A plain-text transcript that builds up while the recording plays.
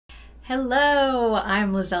Hello,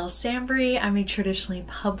 I'm Liselle Sambury. I'm a traditionally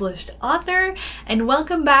published author, and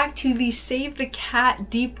welcome back to the Save the Cat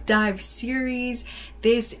Deep Dive series.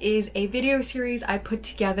 This is a video series I put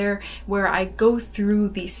together where I go through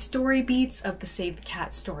the story beats of the Save the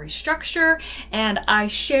Cat story structure, and I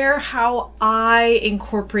share how I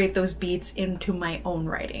incorporate those beats into my own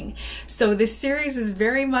writing. So this series is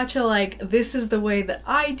very much like, this is the way that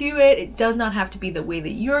I do it. It does not have to be the way that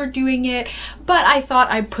you're doing it, but I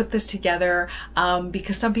thought I'd put this together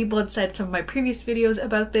because some people had said some of my previous videos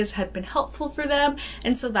about this had been helpful for them,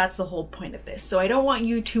 and so that's the whole point of this. So I don't want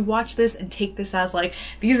you to watch this and take this as like,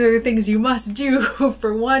 these are the things you must do,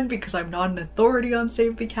 for one, because I'm not an authority on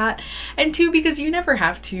Save the Cat, and two, because you never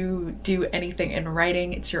have to do anything in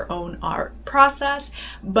writing. It's your own art process,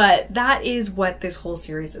 but that is what this whole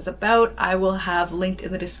series is about. I will have linked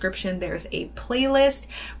in the description, there's a playlist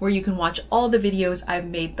where you can watch all the videos I've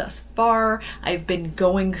made thus far. I've been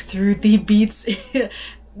going through the beats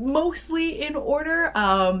mostly in order.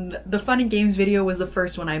 The fun and games video was the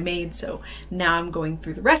first one I made, so now I'm going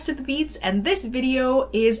through the rest of the beats, and this video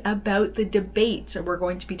is about the debate. So we're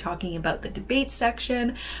going to be talking about the debate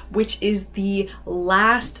section, which is the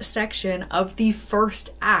last section of the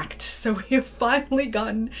first act. So we have finally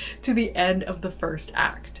gotten to the end of the first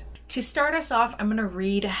act. To start us off, I'm going to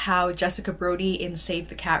read how Jessica Brody in Save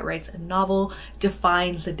the Cat Writes a Novel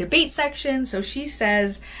defines the debate section. So she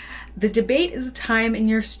says, "The debate is a time in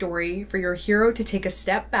your story for your hero to take a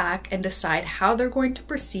step back and decide how they're going to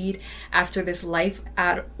proceed after this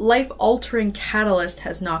life-altering catalyst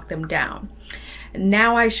has knocked them down.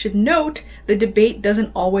 Now, I should note, the debate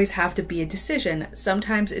doesn't always have to be a decision.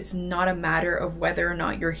 Sometimes it's not a matter of whether or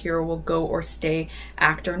not your hero will go or stay,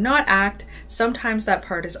 act or not act. Sometimes that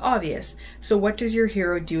part is obvious. So what does your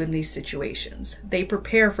hero do in these situations? They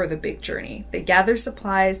prepare for the big journey. They gather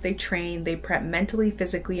supplies, they train, they prep mentally,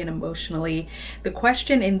 physically, and emotionally. The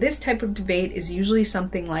question in this type of debate is usually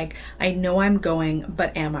something like, I know I'm going,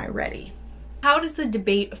 but am I ready?" How does the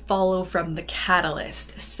debate follow from the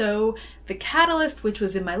catalyst? So the catalyst, which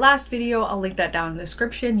was in my last video, I'll link that down in the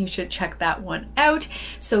description. You should check that one out.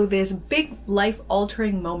 So this big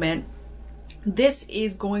life-altering moment, this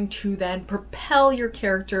is going to then propel your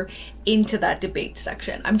character into that debate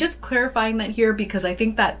section. I'm just clarifying that here because I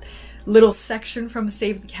think that little section from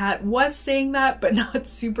Save the Cat was saying that, but not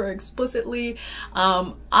super explicitly.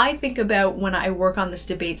 I think about when I work on this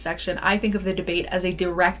debate section, I think of the debate as a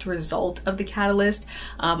direct result of the catalyst.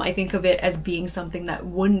 I think of it as being something that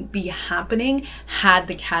wouldn't be happening had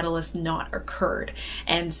the catalyst not occurred.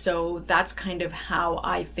 And so that's kind of how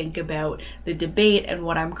I think about the debate and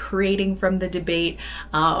what I'm creating from the debate.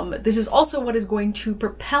 This is also what is going to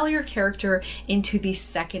propel your character into the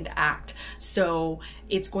second act. So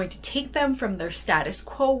it's going to take them from their status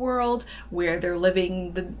quo world where they're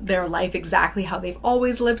living their life exactly how they've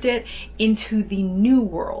always lived it into the new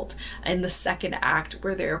world in the second act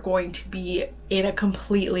where they're going to be in a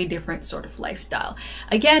completely different sort of lifestyle.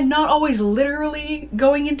 Again, not always literally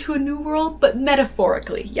going into a new world, but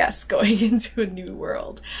metaphorically, yes, going into a new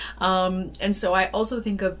world. And so I also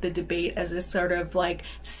think of the debate as this sort of like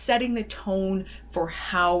setting the tone for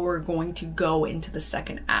how we're going to go into the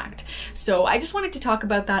second act. So I just wanted to talk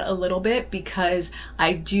about that a little bit because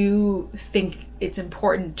I do think it's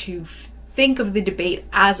important to think of the debate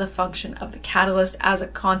as a function of the catalyst, as a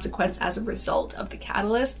consequence, as a result of the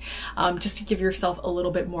catalyst, just to give yourself a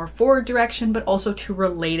little bit more forward direction, but also to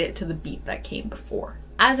relate it to the beat that came before.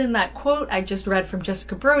 As in that quote I just read from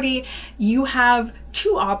Jessica Brody, you have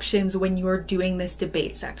two options when you are doing this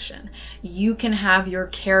debate section. You can have your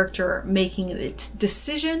character making a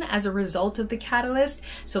decision as a result of the catalyst,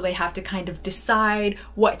 so they have to kind of decide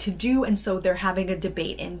what to do, and so they're having a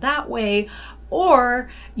debate in that way. Or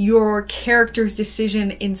your character's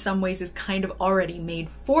decision in some ways is kind of already made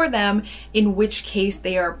for them, in which case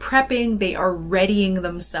they are prepping, they are readying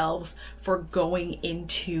themselves for going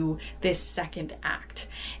into this second act.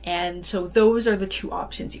 And so those are the two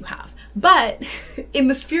options you have. But in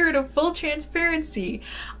the spirit of full transparency,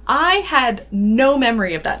 I had no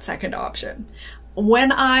memory of that second option.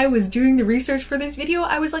 When I was doing the research for this video,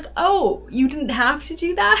 I was like, oh, you didn't have to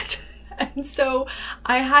do that? And so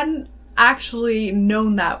I hadn't actually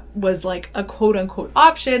known that was like a quote-unquote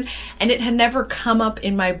option, and it had never come up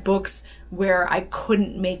in my books where I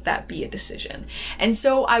couldn't make that be a decision. And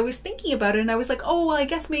so I was thinking about it and I was like, oh, well, I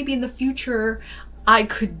guess maybe in the future I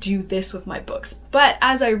could do this with my books. But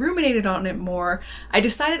as I ruminated on it more, I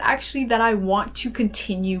decided actually that I want to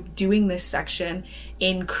continue doing this section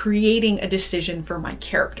in creating a decision for my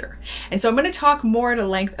character. And so I'm going to talk more at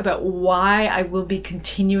length about why I will be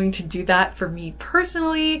continuing to do that for me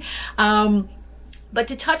personally. But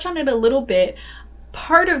to touch on it a little bit,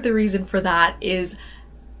 part of the reason for that is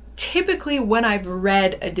typically when I've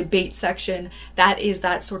read a debate section that is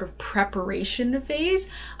that sort of preparation phase,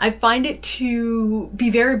 I find it to be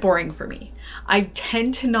very boring for me. I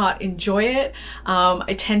tend to not enjoy it.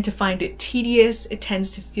 I tend to find it tedious. It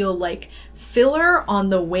tends to feel like filler on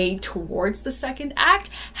the way towards the second act.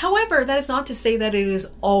 However, that is not to say that it is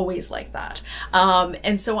always like that.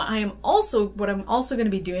 And so what I'm also going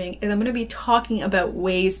to be doing is I'm going to be talking about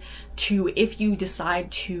ways to, if you decide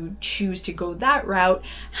to choose to go that route,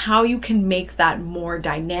 how you can make that more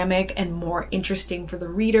dynamic and more interesting for the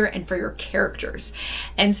reader and for your characters.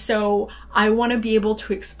 And so I want to be able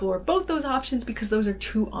to explore both those options because those are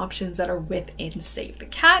two options that are within Save the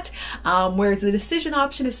Cat. Whereas the decision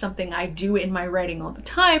option is something I do in my writing all the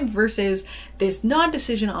time versus this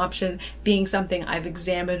non-decision option being something I've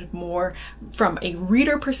examined more from a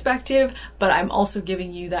reader perspective, but I'm also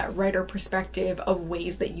giving you that writer perspective of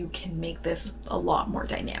ways that you can make this a lot more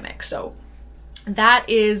dynamic. So that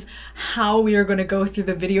is how we are going to go through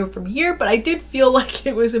the video from here, but I did feel like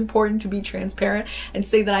it was important to be transparent and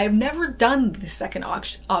say that I have never done the second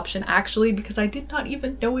option actually, because I did not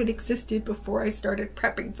even know it existed before I started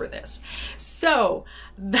prepping for this. So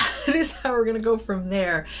that is how we're going to go from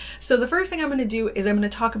there. So the first thing I'm going to do is I'm going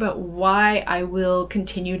to talk about why I will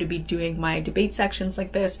continue to be doing my debate sections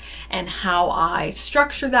like this and how I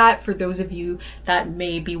structure that for those of you that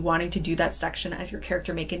may be wanting to do that section as your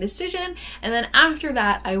character making a decision. And then after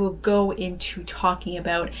that, I will go into talking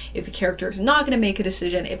about if the character is not going to make a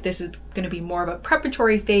decision, if this is going to be more of a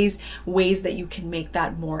preparatory phase, ways that you can make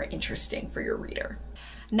that more interesting for your reader.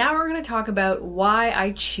 Now we're going to talk about why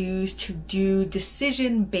I choose to do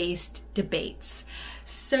decision-based debates.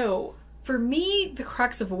 So for me, the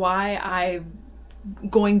crux of why I'm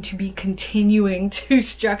going to be continuing to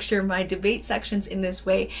structure my debate sections in this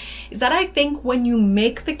way is that I think when you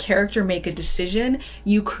make the character make a decision,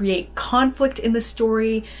 you create conflict in the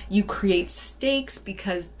story, you create stakes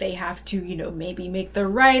because they have to, you know, maybe make the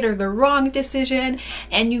right or the wrong decision,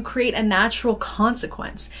 and you create a natural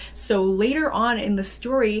consequence. So later on in the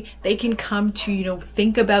story, they can come to, you know,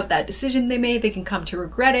 think about that decision they made, they can come to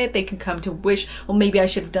regret it, they can come to wish, well, maybe I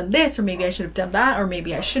should have done this, or maybe I should have done that, or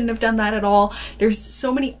maybe I shouldn't have done that at all. There's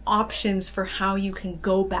so many options for how you can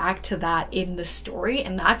go back to that in the story,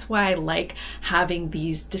 and that's why I like having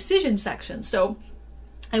these decision sections. So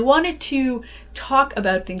I wanted to talk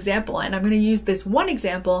about an example, and I'm going to use this one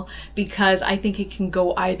example because I think it can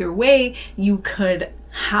go either way. You could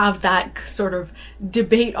have that sort of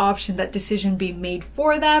debate option, that decision be made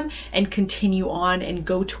for them, and continue on and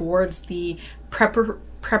go towards the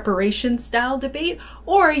preparation style debate,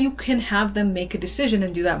 or you can have them make a decision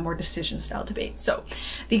and do that more decision style debate. So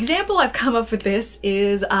the example I've come up with this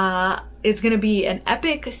is it's going to be an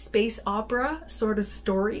epic space opera sort of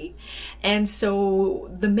story. And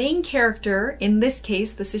so the main character, in this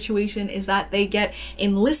case, the situation is that they get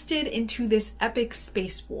enlisted into this epic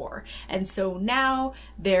space war. And so now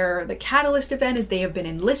the catalyst event is they have been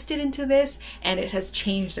enlisted into this, and it has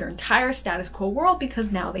changed their entire status quo world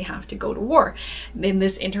because now they have to go to war in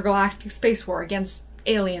this intergalactic space war against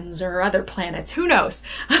aliens or other planets, who knows?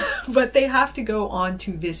 But they have to go on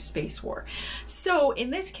to this space war. So in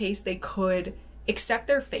this case, they could accept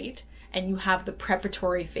their fate, and you have the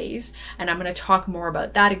preparatory phase, and I'm going to talk more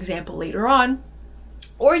about that example later on.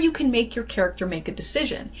 Or you can make your character make a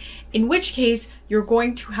decision, in which case you're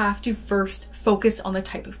going to have to first focus on the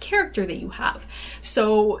type of character that you have.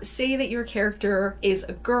 So say that your character is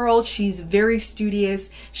a girl, she's very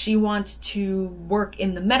studious, she wants to work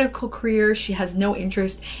in the medical career, she has no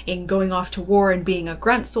interest in going off to war and being a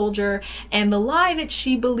grunt soldier, and the lie that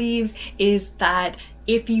she believes is that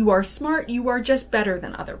if you are smart, you are just better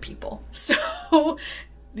than other people. So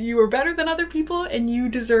you are better than other people and you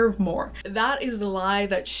deserve more. That is the lie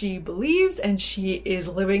that she believes, and she is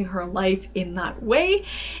living her life in that way.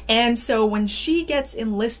 And so when she gets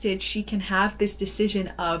enlisted, she can have this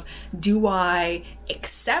decision of, do I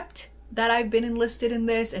accept that I've been enlisted in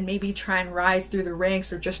this and maybe try and rise through the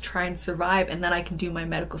ranks, or just try and survive and then I can do my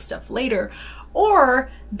medical stuff later? Or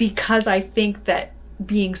because I think that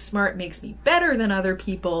being smart makes me better than other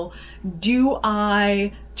people, do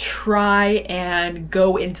I try and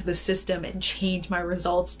go into the system and change my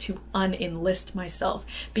results to unenlist myself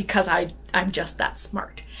because I'm just that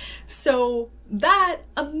smart? So that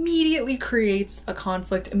immediately creates a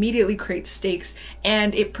conflict, immediately creates stakes,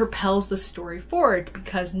 and it propels the story forward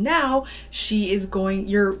because now she is going,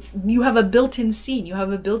 you have a built-in scene. You have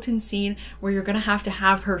a built-in scene where you're gonna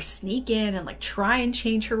have her sneak in and like try and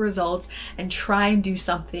change her results and try and do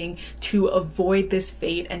something to avoid this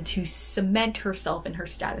fate and to cement herself in her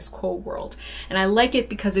status quo world. And I like it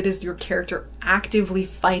because it is your character actively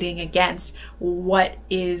fighting against what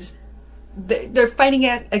is, they're fighting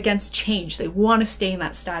against change. They want to stay in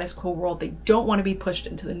that status quo world. They don't want to be pushed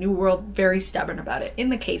into the new world. Very stubborn about it in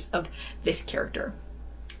the case of this character.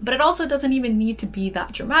 But it also doesn't even need to be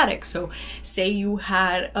that dramatic. So say you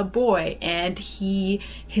had a boy and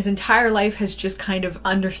his entire life has just kind of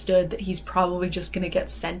understood that he's probably just going to get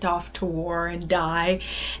sent off to war and die.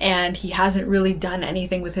 And he hasn't really done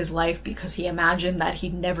anything with his life because he imagined that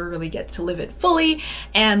he'd never really get to live it fully.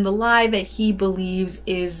 And the lie that he believes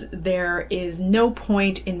is there is no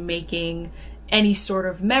point in making any sort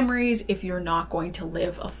of memories if you're not going to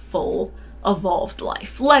live a full evolved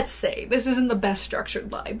life. Let's say this isn't the best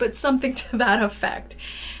structured lie, but something to that effect.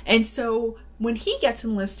 And so when he gets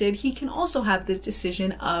enlisted, he can also have this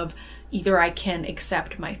decision of either I can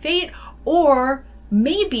accept my fate, or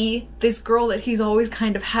maybe this girl that he's always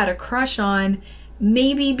kind of had a crush on,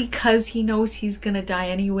 maybe because he knows he's gonna die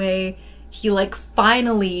anyway, he like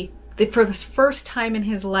finally, for the first time in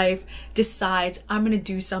his life, decides I'm gonna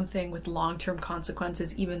do something with long-term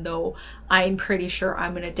consequences, even though I'm pretty sure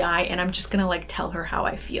I'm gonna die, and I'm just gonna like tell her how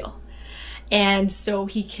I feel. And so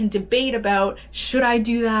he can debate about, should I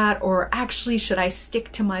do that? Or actually, should I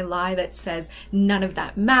stick to my lie that says none of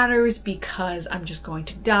that matters because I'm just going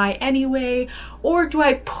to die anyway? Or do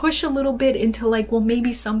I push a little bit into like, well,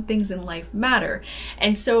 maybe some things in life matter?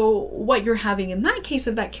 And so what you're having in that case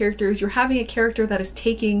of that character is you're having a character that is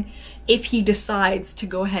taking, if he decides to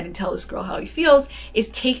go ahead and tell this girl how he feels, is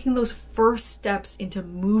taking those first steps into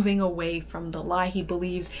moving away from the lie he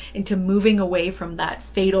believes, into moving away from that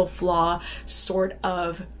fatal flaw sort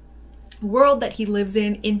of world that he lives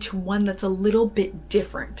in, into one that's a little bit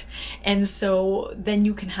different. And so then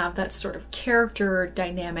you can have that sort of character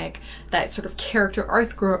dynamic, that sort of character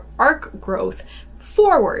arc growth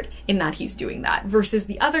forward in that he's doing that, versus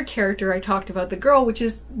the other character I talked about, the girl, which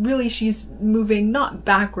is really, she's moving not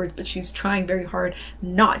backwards, but she's trying very hard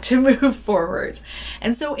not to move forwards.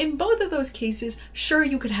 And so in both of those cases, sure,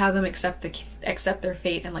 you could have them accept their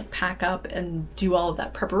fate and like pack up and do all of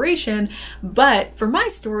that preparation, but for my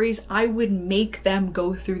stories, I would make them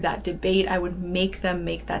go through that debate. I would make them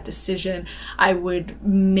make that decision. I would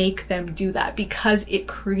make them do that because it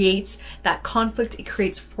creates that conflict. It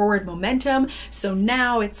creates forward momentum. So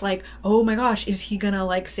now it's like, oh my gosh, is he gonna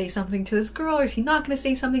like say something to this girl? Or is he not gonna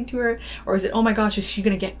say something to her? Or is it, oh my gosh, is she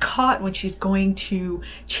gonna get caught when she's going to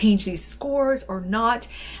change these scores or not?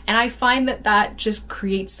 And I find that that just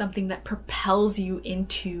creates something that propels you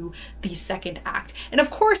into the second act. And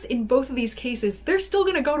of course, in both of these cases, they're still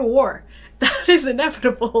gonna go to war. That is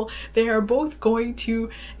inevitable. They are both going to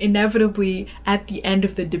inevitably, at the end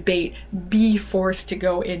of the debate, be forced to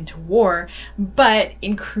go into war. But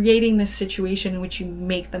in creating this situation in which you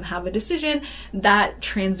make them have a decision, that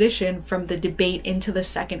transition from the debate into the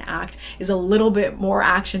second act is a little bit more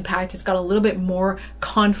action-packed. It's got a little bit more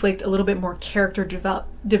conflict, a little bit more character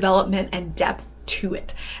development and depth to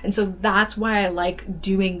it. And so that's why I like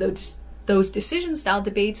doing those decision style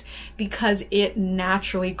debates, because it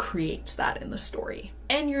naturally creates that in the story.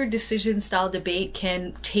 And your decision style debate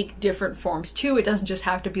can take different forms too. It doesn't just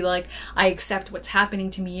have to be like, I accept what's happening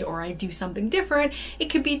to me or I do something different. It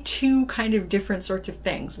could be two kind of different sorts of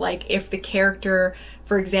things. Like if the character,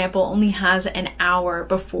 for example, only has an hour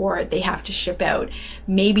before they have to ship out,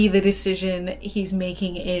 maybe the decision he's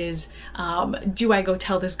making is, do I go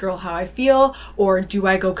tell this girl how I feel, or do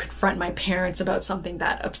I go confront my parents about something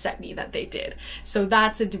that upset me that they did? So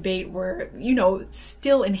that's a debate where, you know,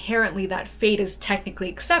 still inherently that fate is technically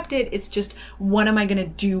accepted. It's just, what am I going to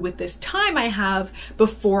do with this time I have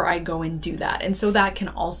before I go and do that? And so that can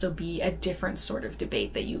also be a different sort of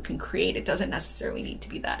debate that you can create. It doesn't necessarily need to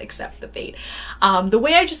be that accept the fate. The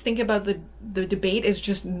way I just think about the debate is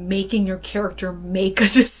just making your character make a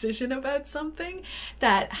decision about something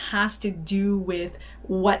that has to do with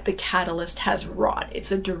what the catalyst has wrought.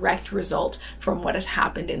 It's a direct result from what has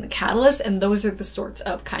happened in the catalyst, and those are the sorts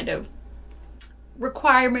of kind of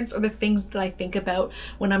requirements or the things that I think about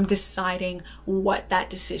when I'm deciding what that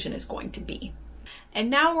decision is going to be. And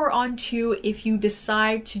now we're on to, if you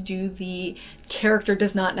decide to do the character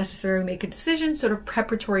does not necessarily make a decision, sort of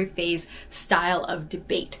preparatory phase style of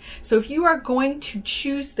debate. So if you are going to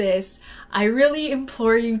choose this, I really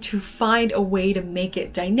implore you to find a way to make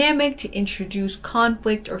it dynamic, to introduce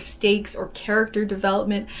conflict or stakes or character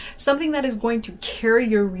development, something that is going to carry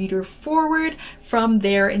your reader forward from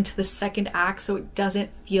there into the second act so it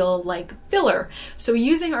doesn't feel like filler. So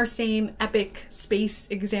using our same epic space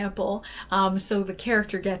example, so the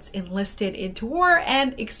character gets enlisted into war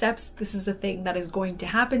and accepts this is a thing something that is going to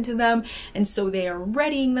happen to them, and so they are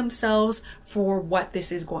readying themselves for what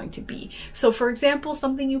this is going to be. So for example,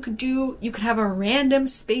 something you could do, you could have a random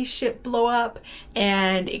spaceship blow up,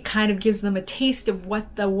 and it kind of gives them a taste of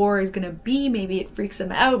what the war is going to be. Maybe it freaks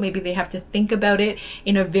them out, maybe they have to think about it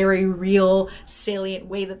in a very real, salient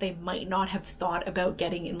way that they might not have thought about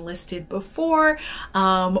getting enlisted before,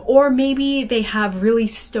 or maybe they have really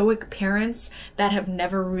stoic parents that have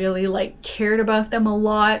never really like cared about them a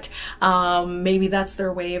lot. Maybe that's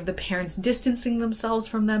their way of the parents distancing themselves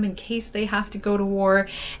from them in case they have to go to war,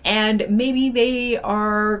 and maybe they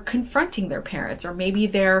are confronting their parents, or maybe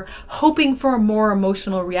they're hoping for a more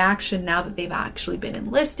emotional reaction now that they've actually been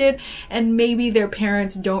enlisted, and maybe their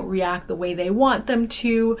parents don't react the way they want them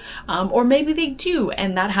to, or maybe they do,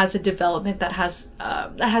 and that has a development that has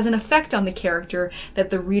an effect on the character that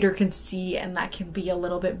the reader can see, and that can be a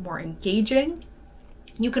little bit more engaging.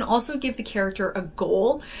 You can also give the character a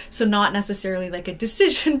goal, so not necessarily like a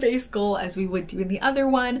decision-based goal as we would do in the other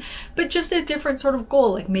one, but just a different sort of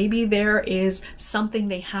goal. Like maybe there is something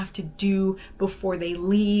they have to do before they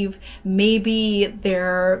leave. Maybe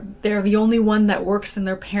they're the only one that works in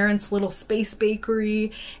their parents' little space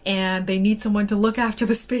bakery, and they need someone to look after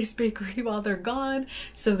the space bakery while they're gone.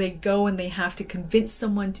 So they go and they have to convince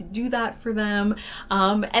someone to do that for them.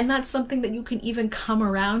 And that's something that you can even come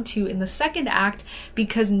around to in the second act,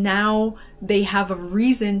 because now they have a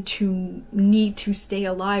reason to need to stay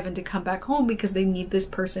alive and to come back home, because they need this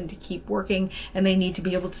person to keep working, and they need to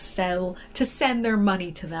be able to send their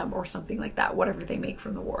money to them or something like that, whatever they make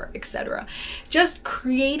from the war, etc. Just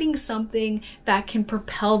creating something that can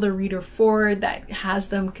propel the reader forward, that has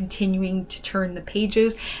them continuing to turn the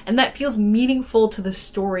pages, and that feels meaningful to the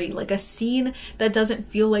story. Like a scene that doesn't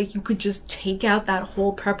feel like you could just take out that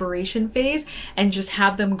whole preparation phase and just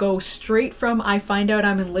have them go straight from I find out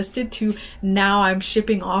I'm enlisted to now I'm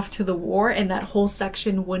shipping off to the war, and that whole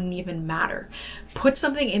section wouldn't even matter. Put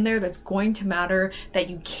something in there that's going to matter, that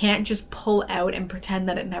you can't just pull out and pretend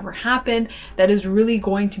that it never happened, that is really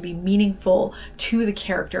going to be meaningful to the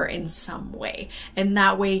character in some way. And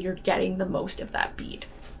that way you're getting the most of that beat.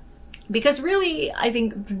 Because really, I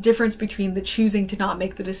think the difference between the choosing to not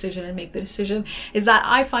make the decision and make the decision is that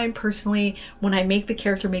I find personally, when I make the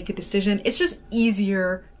character make a decision, it's just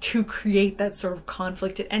easier to create that sort of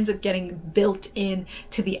conflict. It ends up getting built in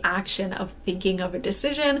to the action of thinking of a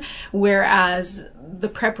decision, whereas the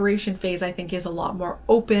preparation phase, I think, is a lot more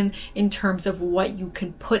open in terms of what you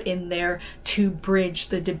can put in there to bridge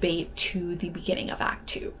the debate to the beginning of Act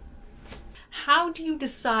 2. How do you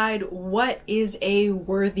decide what is a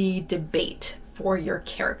worthy debate for your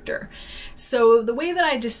character? So the way that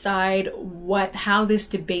I decide how this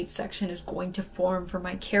debate section is going to form for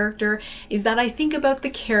my character is that I think about the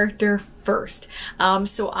character first.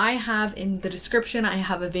 So I have in the description, I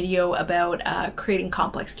have a video about creating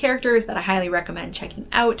complex characters that I highly recommend checking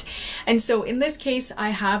out. And so in this case, I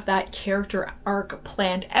have that character arc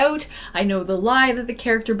planned out. I know the lie that the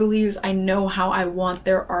character believes. I know how I want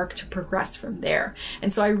their arc to progress from there.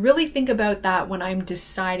 And so I really think about that when I'm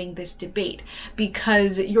deciding this debate,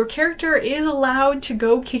 because your character is allowed to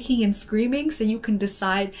go kicking and screaming, so you can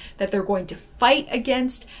decide that they're going to fight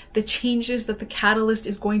against the changes that the catalyst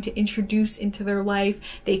is going to introduce into their life.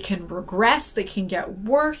 They can regress, they can get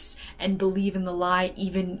worse and believe in the lie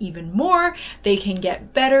even more. They can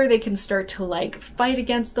get better, they can start to like fight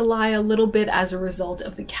against the lie a little bit as a result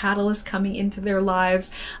of the catalyst coming into their lives.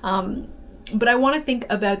 But I want to think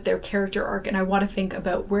about their character arc, and I want to think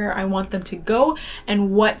about where I want them to go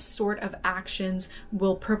and what sort of actions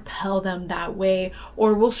will propel them that way,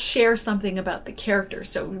 or will share something about the character.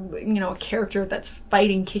 So, you know, a character that's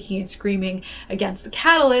fighting, kicking and screaming against the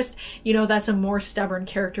catalyst, you know, that's a more stubborn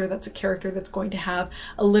character. That's a character that's going to have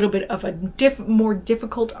a little bit of a more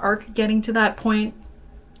difficult arc getting to that point,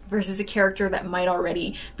 versus a character that might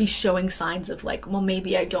already be showing signs of like, well,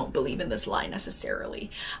 maybe I don't believe in this lie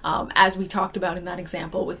necessarily, as we talked about in that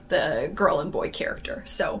example with the girl and boy character.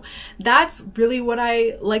 So that's really what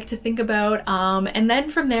I like to think about. And then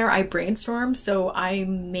from there I brainstorm. So I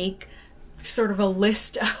make sort of a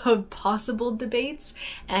list of possible debates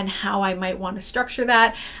and how I might want to structure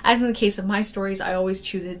that. As in the case of my stories, I always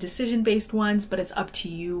choose a decision-based ones, but it's up to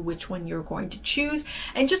you which one you're going to choose,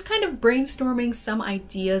 and just kind of brainstorming some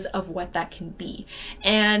ideas of what that can be.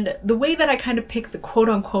 And the way that I kind of pick the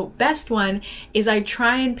quote-unquote best one is I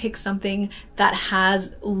try and pick something that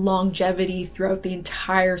has longevity throughout the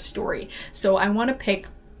entire story. So I want to pick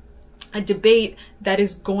a debate that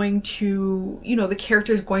is going to, you know, the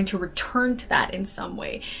character is going to return to that in some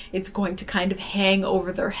way. It's going to kind of hang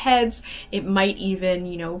over their heads. It might even,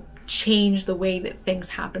 you know, change the way that things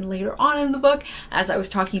happen later on in the book. As I was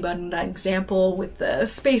talking about in that example with the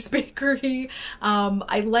space bakery,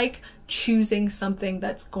 I like choosing something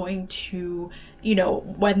that's going to, you know,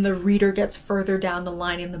 when the reader gets further down the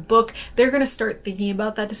line in the book, they're going to start thinking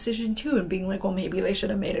about that decision too and being like, well, maybe they should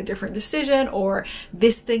have made a different decision, or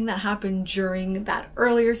this thing that happened during that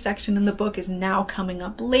earlier section in the book is now coming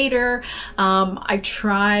up later. I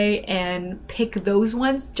try and pick those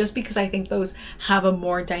ones just because I think those have a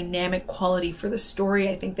more dynamic quality for the story.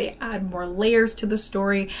 I think they add more layers to the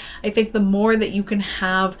story. I think the more that you can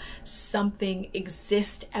have something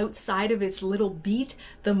exist outside of its little beat,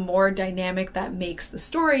 the more dynamic that makes the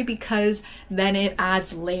story, because then it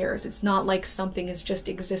adds layers. It's not like something is just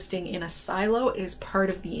existing in a silo, it is part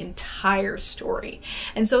of the entire story.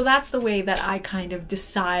 And so that's the way that I kind of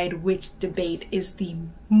decide which debate is the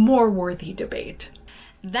more worthy debate.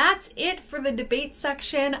 That's it for the debate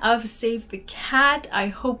section of Save the Cat. I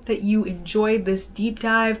hope that you enjoyed this deep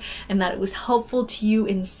dive and that it was helpful to you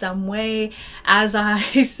in some way. As I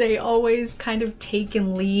say always, kind of take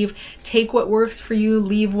and leave. Take what works for you,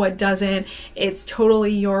 leave what doesn't. It's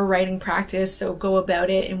totally your writing practice, so go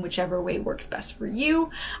about it in whichever way works best for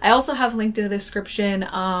you. I also have linked in the description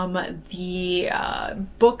the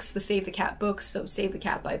books, the Save the Cat books, so Save the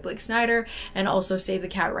Cat by Blake Snyder, and also Save the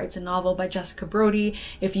Cat Writes a Novel by Jessica Brody.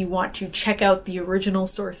 If you want to check out the original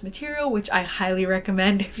source material, which I highly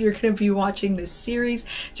recommend if you're going to be watching this series,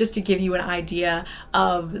 just to give you an idea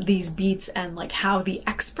of these beats and like how the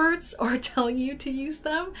experts are telling you to use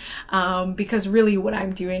them, because really what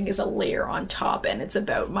I'm doing is a layer on top and it's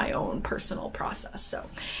about my own personal process. So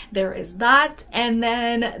there is that. And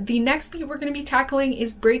then the next beat we're going to be tackling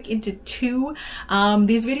is Break Into Two.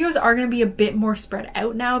 These videos are going to be a bit more spread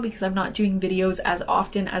out now because I'm not doing videos as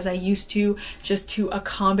often as I used to, just to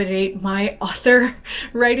accommodate my author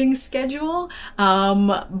writing schedule,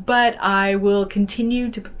 but I will continue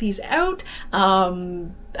to put these out.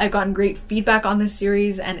 I've gotten great feedback on this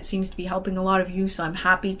series and it seems to be helping a lot of you, so I'm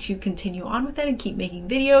happy to continue on with it and keep making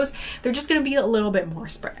videos. They're just going to be a little bit more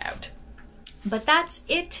spread out. But that's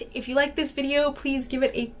it. If you like this video, please give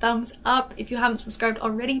it a thumbs up. If you haven't subscribed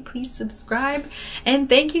already, please subscribe. And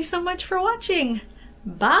thank you so much for watching.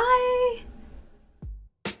 Bye!